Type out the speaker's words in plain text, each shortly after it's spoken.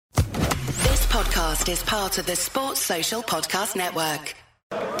podcast is part of the Sports Social Podcast Network.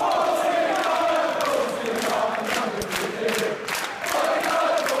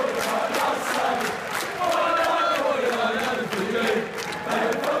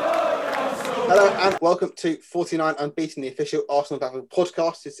 Hello and welcome to 49 Unbeaten, the official Arsenal Battle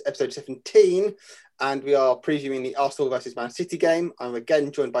podcast. It's episode 17 and we are previewing the Arsenal versus Man City game. I'm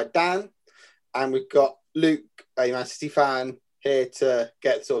again joined by Dan and we've got Luke, a Man City fan, here to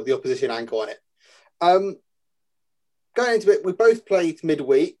get sort of the opposition angle on it. Going into it, we both played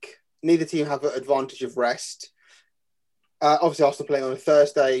midweek. Neither team have an advantage of rest. Obviously, Arsenal playing on a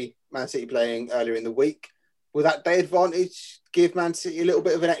Thursday, Man City playing earlier in the week. Will that day advantage give Man City a little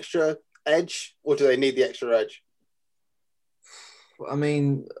bit of an extra edge, or do they need the extra edge? I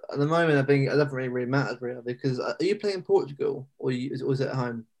mean, at the moment, I think it doesn't really matter, really, because are you playing Portugal or is it at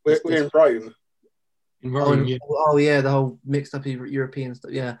home? We're in Rome. In Rome, yeah, the whole mixed up European stuff.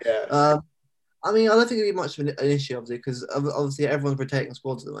 Yeah. I mean, I don't think it'd be much of an issue, obviously, because obviously everyone's rotating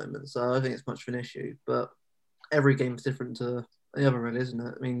squads at the moment, so I don't think it's much of an issue. But every game is different to the other, really, isn't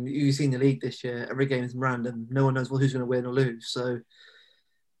it? I mean, you've seen the league this year; every game is random. No one knows who's going to win or lose. So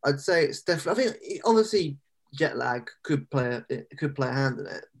I'd say it's definitely. I think obviously jet lag could play a hand in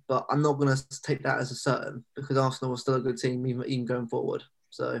it, but I'm not going to take that as a certain because Arsenal was still a good team even going forward.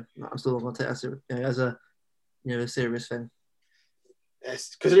 So I'm still going to take that as a serious thing.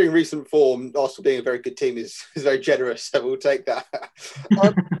 Yes, considering recent form, Arsenal being a very good team is very generous, so we'll take that.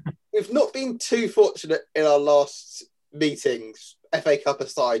 We've not been too fortunate in our last meetings. FA Cup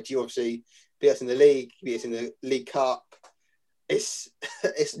aside, you obviously beat us in the league, beat us in the League Cup. It's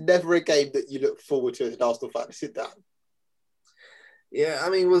never a game that you look forward to as an Arsenal fan, is it, Dan? Yeah,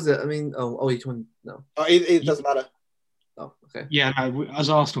 I mean, was it? I mean, each one, no. It doesn't matter. Oh, okay. Yeah, no, as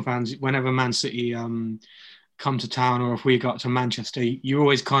Arsenal fans, whenever Man City come to town or if we got to Manchester, you're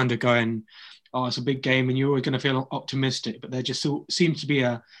always kind of going, oh, it's a big game and you're always going to feel optimistic. But there just seems to be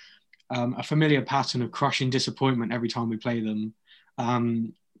a familiar pattern of crushing disappointment every time we play them.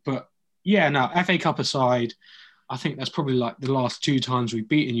 But yeah, no, FA Cup aside, I think that's probably like the last two times we've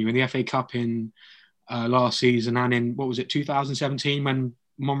beaten you in the FA Cup in last season and in, 2017 when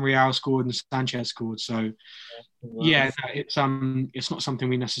Monreal scored and Sanchez scored. So yeah, it's not something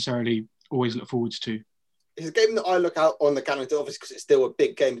we necessarily always look forward to. It's a game that I look out on the calendar, obviously, because it's still a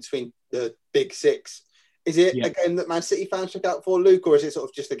big game between the big six. Is it a game that Man City fans look out for, Luke, or is it sort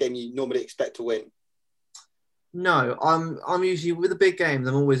of just a game you normally expect to win? No, I'm usually with the big games.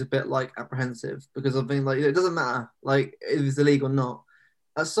 I'm always a bit like apprehensive because I've been like it doesn't matter like if it's the league or not.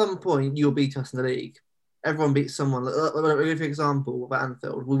 At some point, you'll beat us in the league. Everyone beats someone. For example, about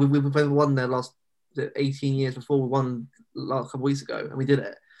Anfield, we won there last 18 years before we won a couple of weeks ago, and we did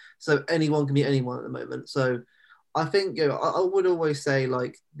it. So anyone can beat anyone at the moment. So I think I would always say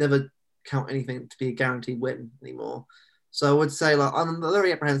like never count anything to be a guaranteed win anymore. So I would say like I'm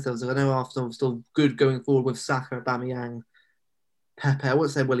very apprehensive. So I know Arsenal are still good going forward with Saka, Aubameyang, Pepe. I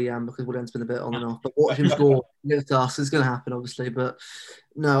wouldn't say Willian because Willian's been a bit on and off. But watch him score against us. It's going to happen, obviously. But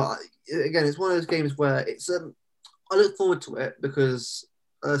no, again, it's one of those games where it's I look forward to it because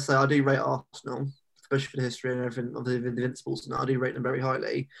I do rate Arsenal, especially for the history and everything of the Invincibles. And I do rate them very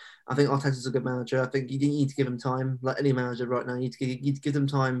highly. I think Arteta's a good manager. I think you need to give him time, like any manager right now. You need to give them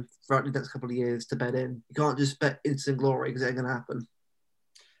time throughout the next couple of years to bed in. You can't just bet instant glory because it ain't going to happen.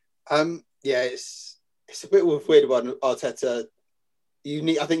 Yeah, it's a bit of a weird one, Arteta.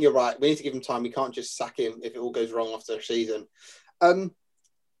 I think you're right. We need to give him time. We can't just sack him if it all goes wrong after a season.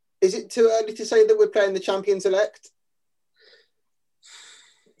 Is it too early to say that we're playing the Champions elect?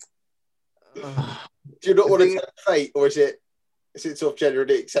 Do you not want to take fate, or is it sort of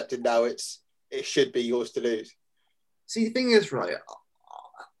generally accepted now? It should be yours to lose. See, the thing is, right?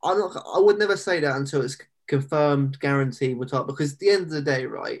 I would never say that until it's confirmed, guaranteed, because at the end of the day,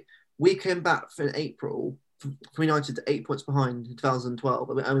 right? We came back in April from United to 8 points behind in 2012,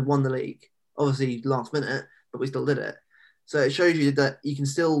 and we won the league. Obviously, last minute, but we still did it. So it shows you that you can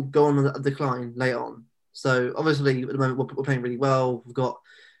still go on a decline later on. So obviously, at the moment, we're playing really well. We've got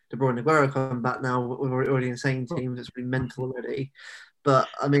De Bruyne and Aguero coming back now. We're already insane teams. It's really mental already. But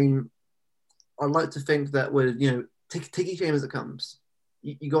I mean, I'd like to think that we're take each game as it comes.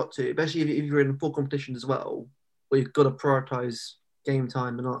 You got to, especially if you're in full competition as well, where you've got to prioritise game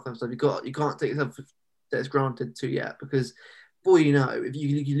time and all that kind of stuff. You can't take yourself that it's granted to yet because before you know, if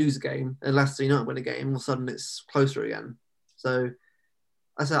you lose a game and last thing you know, win a game, all of a sudden it's closer again. So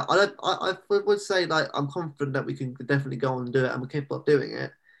I would say like I'm confident that we can definitely go on and do it, and we're capable of doing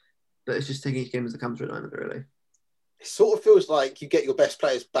it. But it's just taking each game as it comes at the moment, really. It sort of feels like you get your best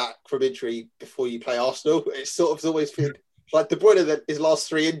players back from injury before you play Arsenal. It sort of always feels Like De Bruyne, his last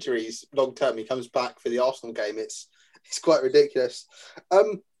 3 injuries, long term, he comes back for the Arsenal game. It's quite ridiculous.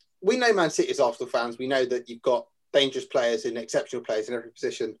 We know Man City as Arsenal fans. We know that you've got dangerous players and exceptional players in every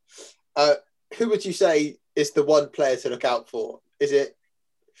position. Who would you say is the one player to look out for? Is it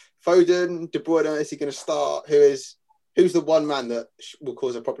Foden, De Bruyne? Is he going to start? Who's the one man that will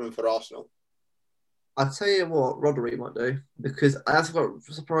cause a problem for Arsenal? I'd tell you what, Rodri might do, because that's quite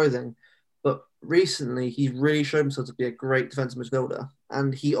surprising. But recently, he's really shown himself to be a great defensive midfielder,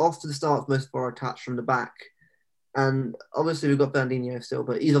 and he often starts most of our attacks from the back. And obviously, we've got Fernandinho still,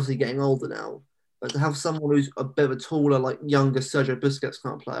 but he's obviously getting older now. But to have someone who's a bit of a taller, like younger Sergio Busquets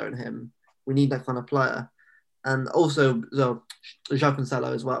kind of player in him, we need that kind of player. And also, João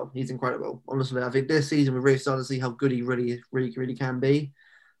Cancelo as well. He's incredible. Honestly, I think this season we're really starting to see how good he really can be.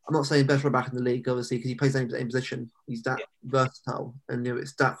 I'm not saying best right back in the league, obviously, because he plays any position. He's that versatile, and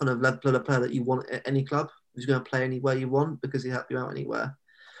it's that kind of level of player that you want at any club. He's going to play anywhere you want because he'll help you out anywhere.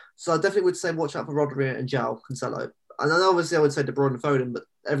 So I definitely would say watch out for Rodri and João Cancelo. And then obviously I would say De Bruyne and Foden, but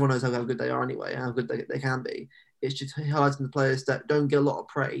everyone knows how good they are anyway, how good they can be. It's just highlighting the players that don't get a lot of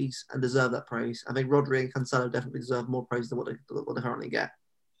praise and deserve that praise. I think Rodri and Cancelo definitely deserve more praise than what they currently get.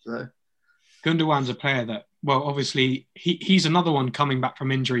 So Gundogan's a player that, well, obviously he's another one coming back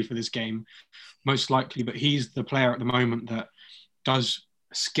from injury for this game, most likely, but he's the player at the moment that does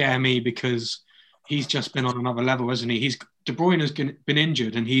scare me because he's just been on another level, hasn't he? De Bruyne has been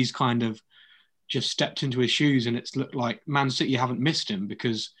injured and he's kind of just stepped into his shoes, and it's looked like Man City haven't missed him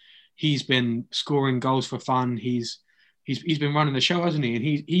because he's been scoring goals for fun. He's been running the show, hasn't he? And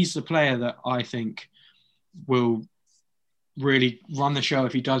he's the player that I think will really run the show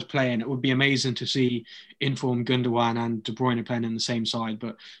if he does play. And it would be amazing to see informed Gundogan and De Bruyne playing in the same side.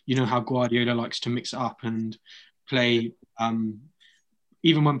 But you know how Guardiola likes to mix it up and play.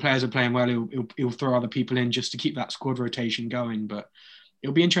 Even when players are playing well, he'll throw other people in just to keep that squad rotation going. But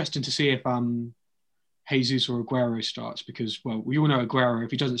it'll be interesting to see if Jesus or Aguero starts, because, well, we all know Aguero,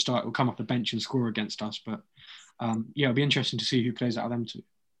 if he doesn't start, he'll come off the bench and score against us. But it'll be interesting to see who plays out of them two.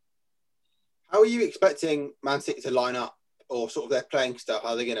 How are you expecting Man City to line up, or sort of their playing style? How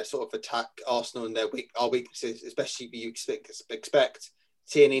are they going to sort of attack Arsenal and our weaknesses, especially if you expect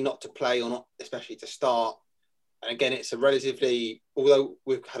Tierney not to play or not, especially to start? And again, it's a relatively, although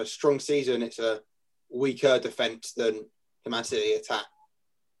we've had a strong season, it's a weaker defence than the Man City attack.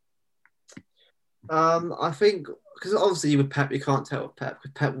 I think, because obviously with Pep, you can't tell with Pep,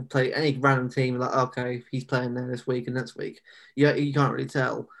 because Pep will play any random team, like, okay, he's playing there this week and next week. Yeah, you can't really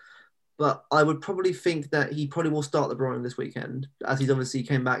tell. But I would probably think that he probably will start De Bruyne this weekend, as he's obviously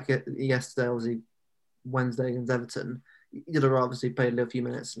came back yesterday, obviously Wednesday against Everton. He did obviously played a few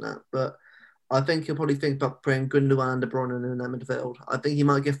minutes in that, but I think he'll probably think about playing Gundogan and De Bruyne in that midfield. I think he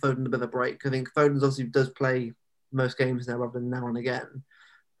might give Foden a bit of a break. I think Foden obviously does play most games now rather than now and again.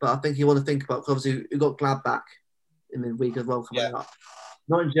 But I think you want to think about, because obviously we've got Gladbach in midweek as well coming up.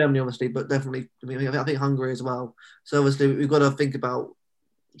 Not in Germany, obviously, but definitely, I think Hungary as well. So obviously we've got to think about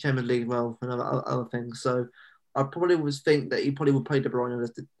Champions League well and other things. So I probably would think that he probably will play De Bruyne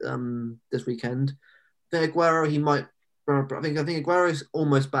this weekend. I think Aguero, he might. I think Aguero is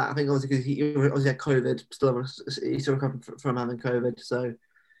almost back. I think obviously because he obviously had COVID, he's still recovering from having COVID. So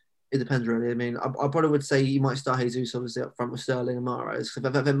it depends really. I mean, I probably would say he might start Jesus obviously up front with Sterling and Mahrez.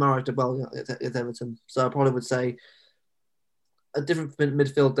 Because I think Mahrez did well at Everton. So I probably would say a different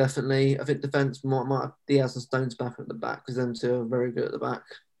midfield definitely. I think defence might have Diaz and Stones back at the back, because them two are very good at the back.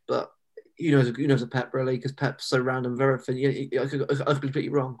 But who knows a Pep really, because Pep's so random, very thin. I could be completely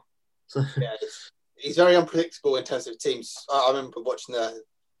wrong. So yeah, he's very unpredictable in terms of teams. I remember watching the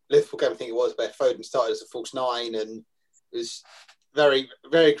Liverpool game, I think it was, where Foden started as a false 9, and it was very,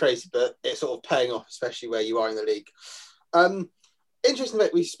 very crazy, but it's sort of paying off, especially where you are in the league. Interesting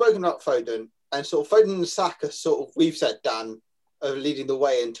that we've spoken about Foden, and sort of Foden and Saka, sort of, we've said, Dan, are leading the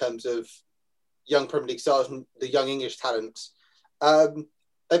way in terms of young Premier League stars and the young English talents.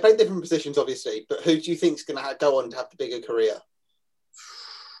 They play different positions, obviously, but who do you think is going to go on to have the bigger career?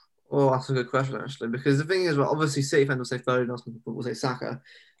 Oh, that's a good question, actually, because the thing is, well, obviously City fans will say Foden, Arsenal will say Saka.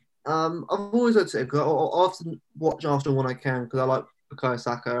 I've always liked it, because I often watch Arsenal when I can, because I like Bukayo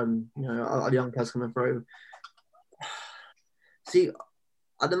Saka and, our young players coming through. See,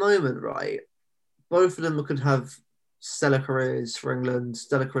 at the moment, right, both of them could have stellar careers for England,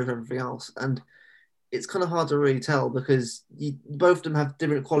 stellar careers for everything else, and it's kind of hard to really tell, because both of them have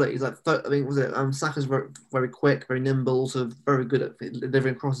different qualities. Like, I think, Saka's very, very quick, very nimble, so very good at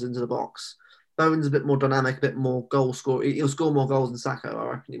delivering crosses into the box. Foden's a bit more dynamic, a bit more goal scorer. He'll score more goals than Saka, I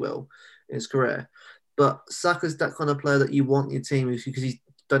reckon he will, in his career. But Saka's that kind of player that you want in your team, because he's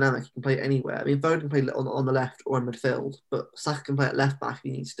dynamic. He can play anywhere. I mean, Foden can play on the left or in midfield, but Saka can play at left back if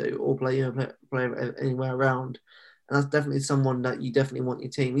he needs to, or play anywhere around. And that's definitely someone that you definitely want in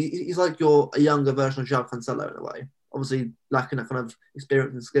your team. He's like a younger version of João Cancelo in a way. Obviously, lacking that kind of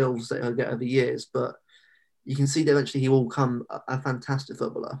experience and skills that he'll get over years, but you can see that eventually he will become a fantastic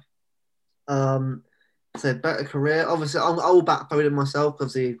footballer. So better career. Obviously, I will back Foden myself.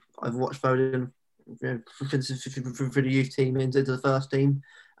 Obviously, I've watched Foden for the youth team into the first team.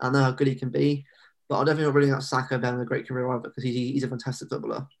 I know how good he can be, but I definitely not ruling out Saka having a great career either because he's a fantastic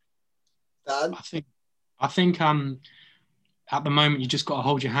footballer. Dan? I think at the moment you just got to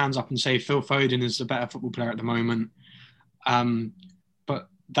hold your hands up and say Phil Foden is the better football player at the moment. But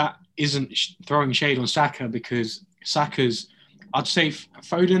that isn't throwing shade on Saka because I'd say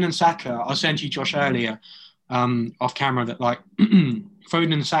Foden and Saka, I was saying to you, Josh, earlier off camera that like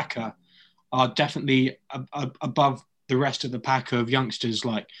Foden and Saka are definitely above the rest of the pack of youngsters.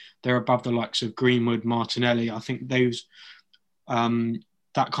 Like they're above the likes of Greenwood, Martinelli. I think those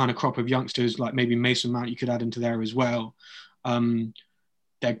that kind of crop of youngsters, like maybe Mason Mount, you could add into there as well.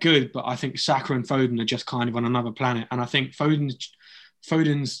 They're good, but I think Saka and Foden are just kind of on another planet. And I think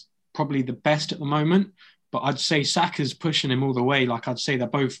Foden's probably the best at the moment, but I'd say Saka's pushing him all the way. Like I'd say they're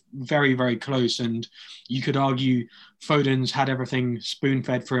both very, very close. And you could argue Foden's had everything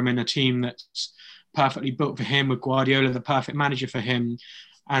spoon-fed for him in a team that's perfectly built for him with Guardiola, the perfect manager for him.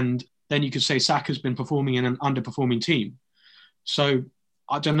 And then you could say Saka's been performing in an underperforming team. So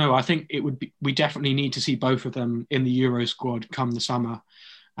I don't know. I think we definitely need to see both of them in the Euro squad come the summer.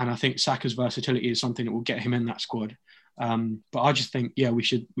 And I think Saka's versatility is something that will get him in that squad. But I just think, we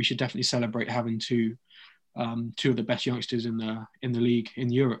should definitely celebrate having two of the best youngsters in the league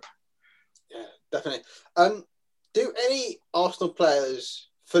in Europe. Yeah, definitely. Do any Arsenal players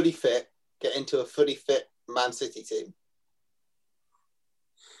fully fit get into a fully fit Man City team?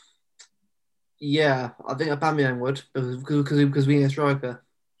 Yeah, I think Aubameyang would because we need a striker.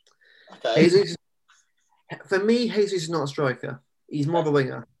 Okay. For me, Jesus is not a striker. He's more of a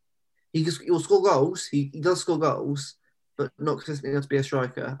winger. He'll score goals. He does score goals, but not consistently enough to be a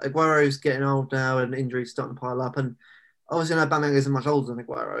striker. Aguero's getting old now and injuries starting to pile up. And obviously, Aubameyang isn't much older than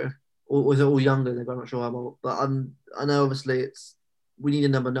Aguero. Or was it all younger than Aguero? I'm not sure how old. But I know, obviously, we need a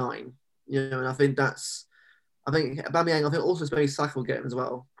number 9. And I think Aubameyang, also maybe Saka will get him as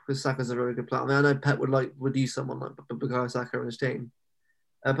well. Because Saka's a very good player. I mean, I know Pep would use someone like Bukayo Saka in his team.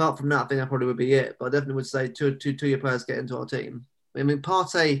 Apart from that, I think that probably would be it. But I definitely would say two of your players get into our team. I mean,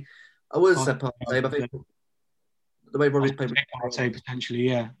 Partey, I would have said Partey, but I think the way Robbie's played. Partey potentially,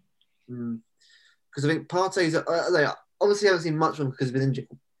 yeah. Because I think Partey's obviously I haven't seen much of him because he's been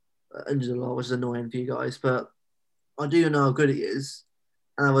injured a lot, which is annoying for you guys. But I do know how good he is,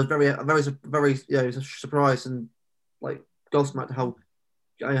 and I was very surprised and like gobsmacked how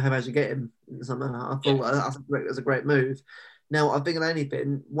I managed to get him in the summer. I thought that's a great move. Now, I think in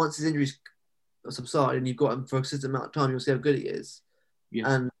anything, once his injuries subside and you've got him for a consistent amount of time, you'll see how good he is.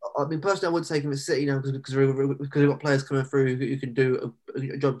 Yeah. And I mean, personally, I would take him at City now because we've got players coming through who can do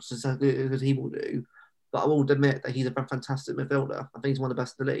a job as good as he will do. But I will admit that he's a fantastic midfielder. I think he's one of the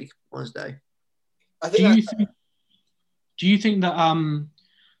best in the league on his day. Do you think that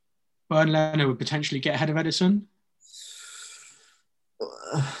Bernd Leno would potentially get ahead of Ederson?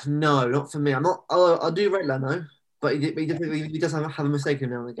 No, not for me. I'm not. I do rate Leno, but he does have a mistake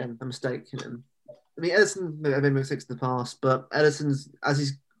now and again. A mistake in him. I mean, Ederson made mistakes in the past, but Ederson's, as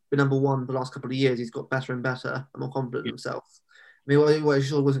he's been number 1 the last couple of years, he's got better and better and more confident in himself. I mean, what he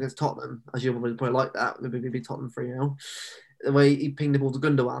sure was against Tottenham, as you probably like that, maybe Tottenham 3-0. The way he pinged the ball to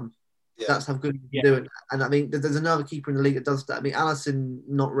Gundogan, that's how good he can do it. And I mean, there's another keeper in the league that does that. I mean, Alisson,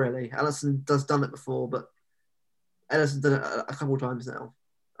 not really. Alisson does done it before, but Ederson's done it a couple of times now.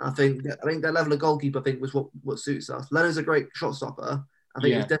 I think that level of goalkeeper, was what suits us. Leno's a great shot stopper. I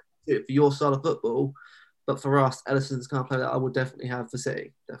think it's definitely suited for your style of football, but for us, Ederson's kind of player that I would definitely have for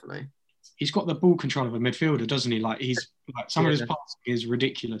City. Definitely. He's got the ball control of a midfielder, doesn't he? Like some of his passing is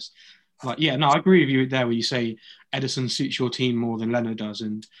ridiculous. I agree with you there where you say Ederson suits your team more than Leno does,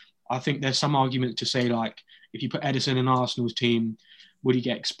 and I think there's some argument to say like if you put Ederson in Arsenal's team, would he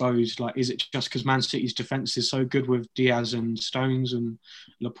get exposed? Like, is it just because Man City's defence is so good with Diaz and Stones and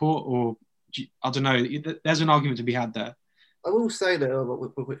Laporte, or I don't know? There's an argument to be had there. I will say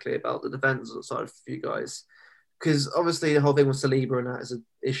though quickly about the defence side for you guys, because obviously the whole thing with Saliba and that is an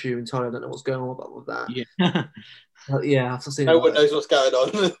issue entirely. I don't know what's going on with that. Yeah, I've seen. No one knows what's going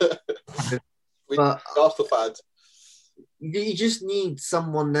on. But Arsenal fans. You just need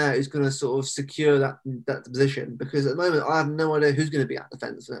someone there who's going to sort of secure that position, because at the moment I have no idea who's going to be at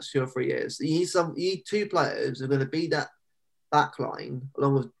defence for the next 2 or 3 years. You need 2 players who are going to be that back line,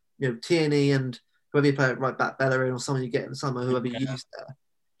 along with Tierney and whoever you play at right back, Bellerin or someone you get in the summer, whoever you use there.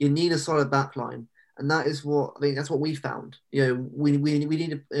 You need a solid back line. And that is what that's what we found. We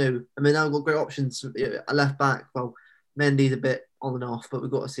need to. I mean, now we've got great options. A left back. Well, Mendy's a bit on and off, but we've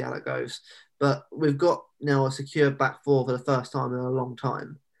got to see how that goes. But we've got now a secure back four for the first time in a long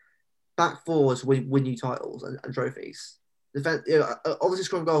time. Back fours win you titles and trophies. Obviously,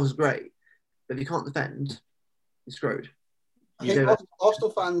 scoring goals is great, but if you can't defend, you're screwed. I think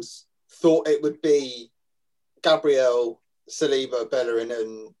Arsenal fans thought it would be Gabriel, Saliba, Bellerin,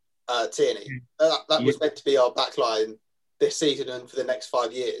 and Tierney. That was meant to be our backline this season and for the next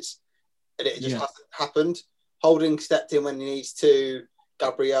 5 years, and it just hasn't happened. Holding stepped in when he needs to.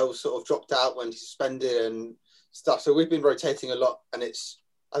 Gabriel sort of dropped out when he's suspended and stuff. So we've been rotating a lot, and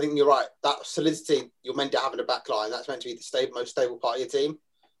I think you're right. That solidity you're meant to have in a backline, that's meant to be the most stable part of your team.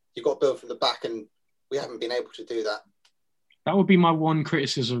 You've got to build from the back, and we haven't been able to do that. That would be my one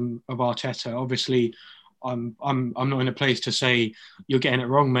criticism of Arteta. Obviously, I'm not in a place to say you're getting it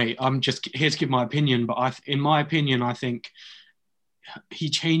wrong, mate. I'm just here to give my opinion. But in my opinion, I think he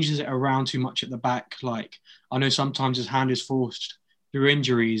changes it around too much at the back. Like, I know sometimes his hand is forced through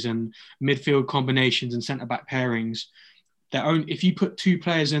injuries and midfield combinations and centre-back pairings. If you put two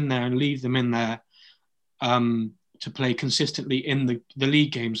players in there and leave them in there to play consistently in the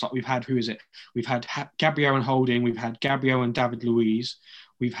league games, like we've had, who is it? We've had Gabriel and Holding. We've had Gabriel and David Luiz.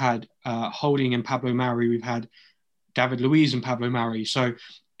 We've had Holding and Pablo Mari. We've had David Luiz and Pablo Mari. So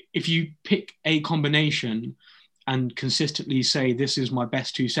if you pick a combination and consistently say, this is my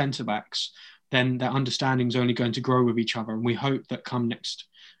best two centre-backs, then their understanding is only going to grow with each other. And we hope that come next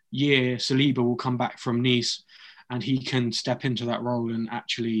year, Saliba will come back from Nice and he can step into that role and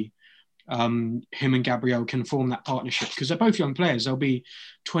actually him and Gabriel can form that partnership, because they're both young players. They'll be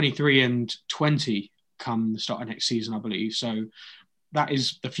 23 and 20 come the start of next season, I believe. So that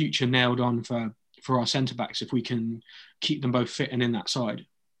is the future nailed on for our centre-backs if we can keep them both fit and in that side.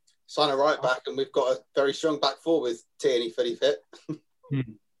 Sign a right back, and we've got a very strong back four with Tierney fully fit.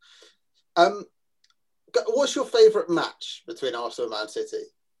 What's your favourite match between Arsenal and Man City?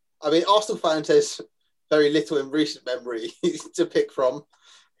 I mean, Arsenal fans, there's very little in recent memory to pick from.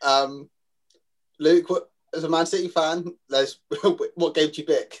 Luke, as a Man City fan, what game do you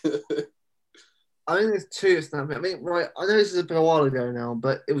pick? I think there's two. I mean, right, I know this is a bit a while ago now,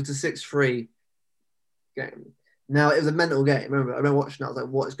 but it was a 6-3 game. Now, it was a mental game. I remember watching it, I was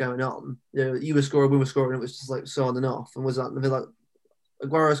like, what is going on? You were scoring, we were scoring, it was just like so on and off. And was like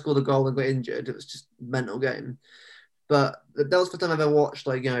Aguero scored a goal and got injured. It was just a mental game. But that was the first time I ever watched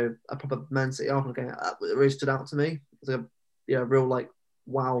a proper Man City Arsenal game. That really stood out to me. It was a real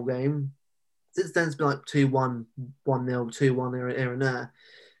wow game. Since then it's been 2-1, 1-0, 2-1 here and there.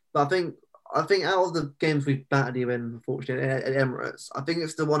 But I think out of the games we've battered you in, unfortunately, at Emirates, I think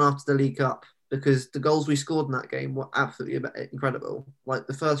it's the one after the League Cup, because the goals we scored in that game were absolutely incredible. Like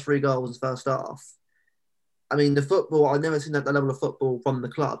the first 3 goals in the first half. I mean, the football, I've never seen that level of football from the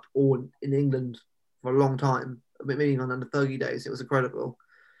club or in England for a long time. I mean, meaning on the Fergie days, it was incredible.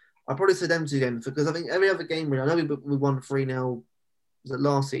 I'd probably say them 2 games, because I think every other game, I know we won 3-0 was it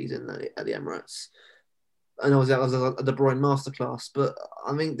last season at the Emirates. And I was a De Bruyne masterclass. But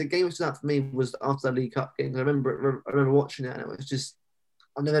I mean, the game that stood out for me was after the League Cup game. I remember watching it, and it was just,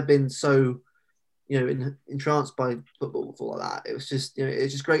 I've never been so, entranced by football before like that. It was just,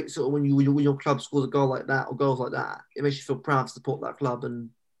 it's just great sort of when your club scores a goal like that or goals like that. It makes you feel proud to support that club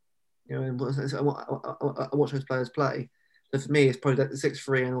and and watch those players play. So for me, it's probably the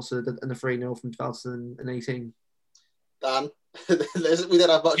 6-3 and also the 3-0 from 2018. Dan, we don't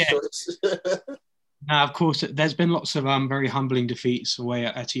have much choice. Now, of course, there's been lots of very humbling defeats away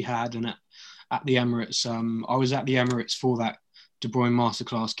at Etihad and at the Emirates. I was at the Emirates for that De Bruyne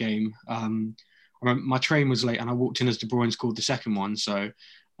masterclass game. I remember my train was late and I walked in as De Bruyne scored the second one, so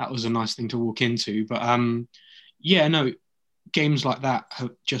that was a nice thing to walk into. But games like that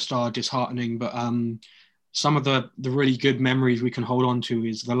just are disheartening. But some of the really good memories we can hold on to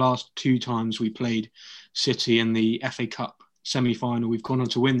is the last 2 times we played City in the FA Cup semi-final, we've gone on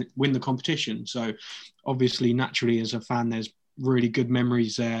to win the competition. So obviously, naturally, as a fan, there's really good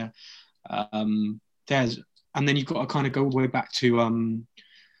memories there. And then you've got to kind of go all the way back to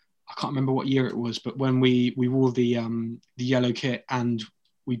I can't remember what year it was, but when we wore the yellow kit and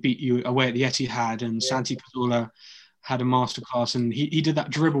we beat you away at the Etihad, and Santi Cazorla had a masterclass, and he did that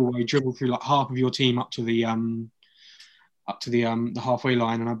dribble where he dribbled through half of your team up to the halfway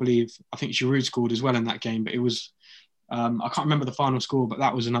line, and I think Giroud scored as well in that game. But it was I can't remember the final score, but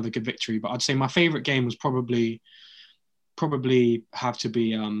that was another good victory. But I'd say my favourite game was probably have to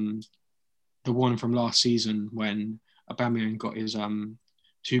be the one from last season when Aubameyang got his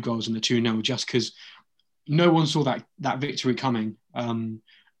 2 goals and the 2-0, just because no one saw that victory coming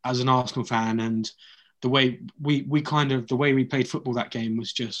as an Arsenal fan. And the way we played football that game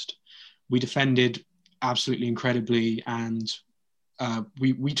was just, we defended absolutely incredibly, and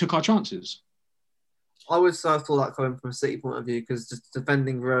we took our chances. I would say I thought that coming from a City point of view, because just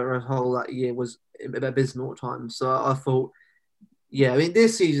defending for a whole that year was abysmal at times. So I thought, yeah, I mean,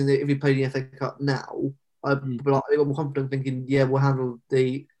 this season, if we played the FA Cup now, I'd be more confident thinking, yeah, we'll handle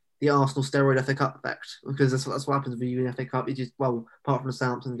the Arsenal steroid FA Cup effect, because that's what happens with you in FA Cup. You just, well, apart from the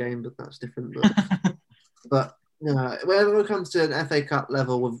Southampton game, but that's different. But you know, whenever it comes to an FA Cup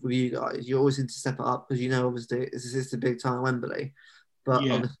level with you guys, you always need to step it up, because you know, obviously, it's a big time at Wembley. But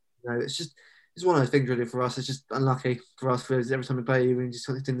obviously, you know, it's one of those things really for us. It's just unlucky for us, because every time we play you, we just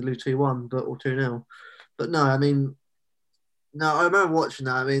tend to lose 2-1 or 2-0. But no, I mean, no, I remember watching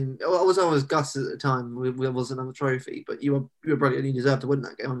that. I mean, I was gutted at the time. We wasn't on the trophy, but you were brilliant. You deserved to win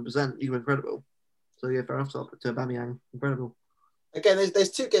that game 100%. You were incredible. So yeah, fair enough to Aubameyang. Incredible. Again,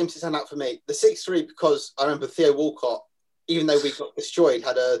 there's 2 games to stand out for me. The 6-3, because I remember Theo Walcott, even though we got destroyed,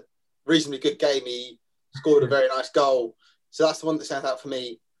 had a reasonably good game. He scored a very nice goal. So that's the one that stands out for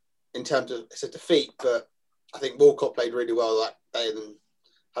me in terms of, it's a defeat, but I think Walcott played really well that day and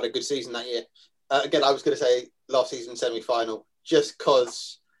had a good season that year. Again, I was going to say last season semi-final, just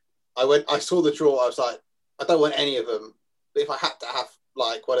because I saw the draw. I was like, I don't want any of them. But if I had to have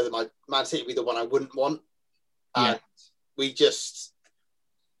like one of them, Man City would be the one I wouldn't want. And we just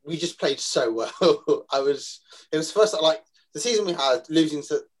played so well. It was the first, like, the season we had, losing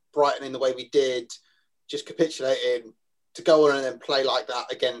to Brighton in the way we did, just capitulating, to go on and then play like that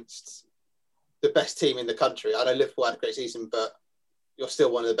against the best team in the country. I know Liverpool had a great season, but you're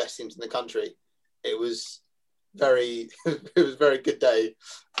still one of the best teams in the country. It was it was a very good day.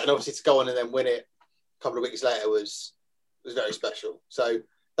 And obviously to go on and then win it a couple of weeks later was very special. So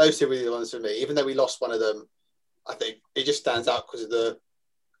those 2 were the ones for me. Even though we lost one of them, I think it just stands out because of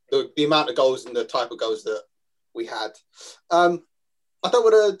the amount of goals and the type of goals that we had. I don't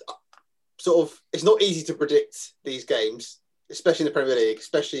want to sort of, it's not easy to predict these games, especially in the Premier League,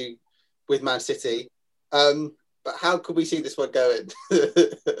 especially with Man City. But how could we see this one going?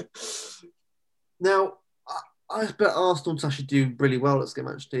 Now, I expect Arsenal to actually do really well this game,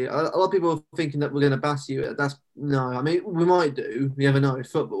 actually. A lot of people are thinking that we're going to batter you. No, I mean, we might do. You never know.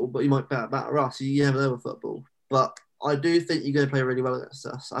 It's football, but you might batter us. You never know with football. But I do think you're going to play really well against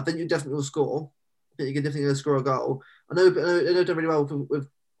us. I think you definitely will score. I think you're definitely going to score a goal. I know done really well with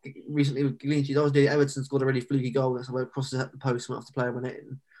recently with Gleanchy. Obviously, Everton scored a really fluky goal against where it crosses the post and went off the player went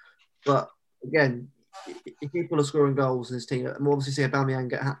in. But again, if people are scoring goals in his team, and we'll obviously see Aubameyang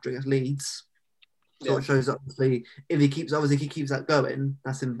get a hat-trick against Leeds. So it shows that obviously if he keeps that going,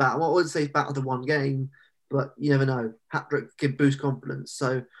 that's him back. I wouldn't say he's back after one game, but you never know. Hat-trick can boost confidence.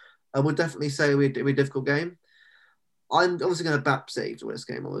 So I would definitely say it'll be a difficult game. I'm obviously going to back City to win this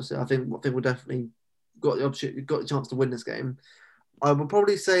game. Obviously, I think we'll definitely got the chance to win this game. I would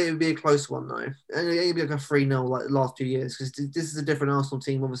probably say it would be a close one though, and it'd be like a 3-0 like the last 2 years, because this is a different Arsenal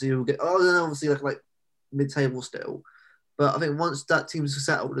team. Obviously, who will get obviously like mid-table still, but I think once that team's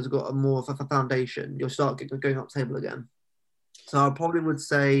settled, has got a more of a foundation, you'll start going up table again. So I probably would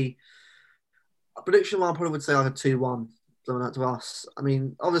say, a prediction one, I probably would say like a 2-1, something like that to us. I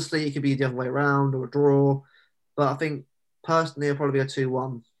mean, obviously it could be the other way around or a draw, but I think personally it'll probably be a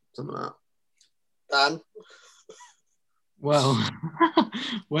 2-1, something like that. Dan? Well,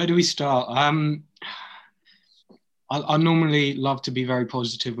 where do we start? I normally love to be very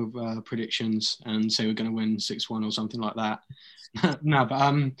positive with predictions and say we're going to win 6-1 or something like that. No,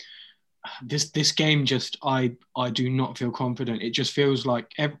 but this game just, I do not feel confident. It just feels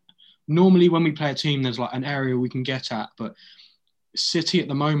like normally when we play a team, there's like an area we can get at, but City at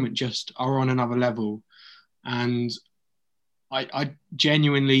the moment just are on another level. And I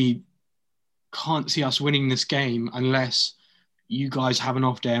genuinely can't see us winning this game unless you guys have an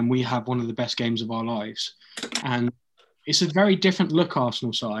off day and we have one of the best games of our lives. And it's a very different look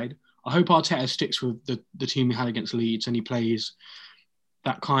Arsenal side. I hope Arteta sticks with the team he had against Leeds and he plays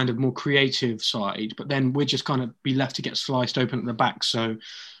that kind of more creative side, but then we're just kind of be left to get sliced open at the back. So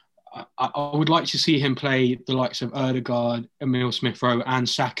I would like to see him play the likes of Ødegaard, Emil Smith-Rowe and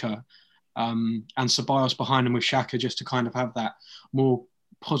Saka, and Ceballos behind him with Xhaka, just to kind of have that more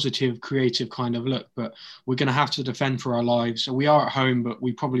positive, creative kind of look. But we're going to have to defend for our lives. So we are at home, but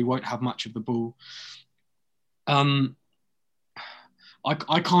we probably won't have much of the ball.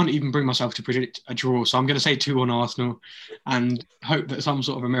 I can't even bring myself to predict a draw, so I'm going to say 2-1 Arsenal and hope that some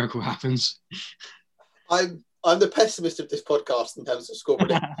sort of a miracle happens. I'm the pessimist of this podcast in terms of score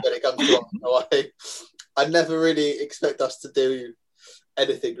predictions when it comes to Arsenal. I never really expect us to do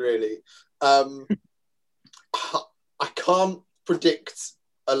anything really. I can't predict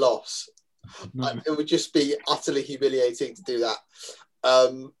a loss. No. It would just be utterly humiliating to do that.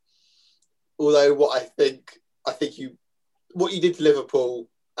 Although what you did to Liverpool,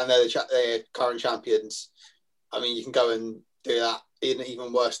 and they're the current champions. I mean, you can go and do that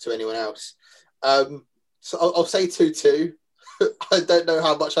even worse to anyone else. So I'll say 2-2. I don't know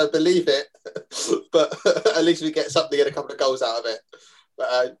how much I believe it, but at least we get something and a couple of goals out of it.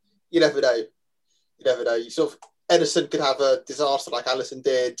 But you never know. You never know. You sort of Ederson could have a disaster like Alisson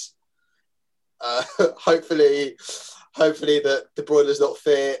did. Hopefully that De Bruyne's not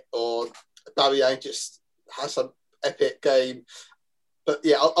fit, or Aubameyang just has some epic game. But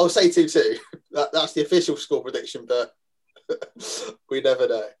yeah, I'll say 2-2. That's the official score prediction, but we never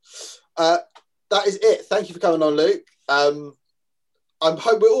know. That is it. Thank you for coming on, Luke. We're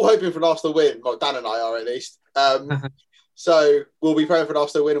all hoping for an Arsenal win. Well, Dan and I are at least. So we'll be praying for an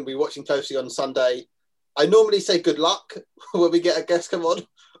Arsenal win and we'll be watching closely on Sunday. I normally say good luck when we get a guest come on,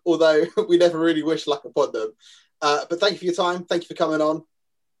 although we never really wish luck upon them. But thank you for your time. Thank you for coming on.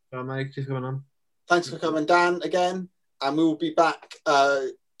 Mate, just coming on. Thanks for coming, Dan, again. And we will be back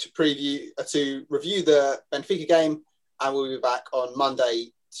to review the Benfica game, and we'll be back on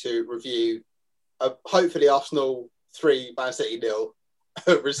Monday to review hopefully Arsenal 3, Man City 0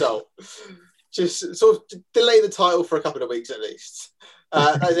 result. Just sort of delay the title for a couple of weeks at least.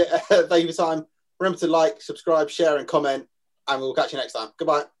 That's it. Thank you for your time. Remember to like, subscribe, share, and comment, and we'll catch you next time.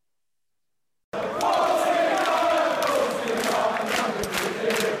 Goodbye.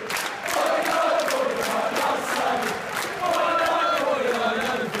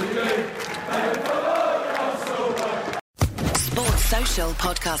 Sports Social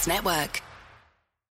Podcast Network.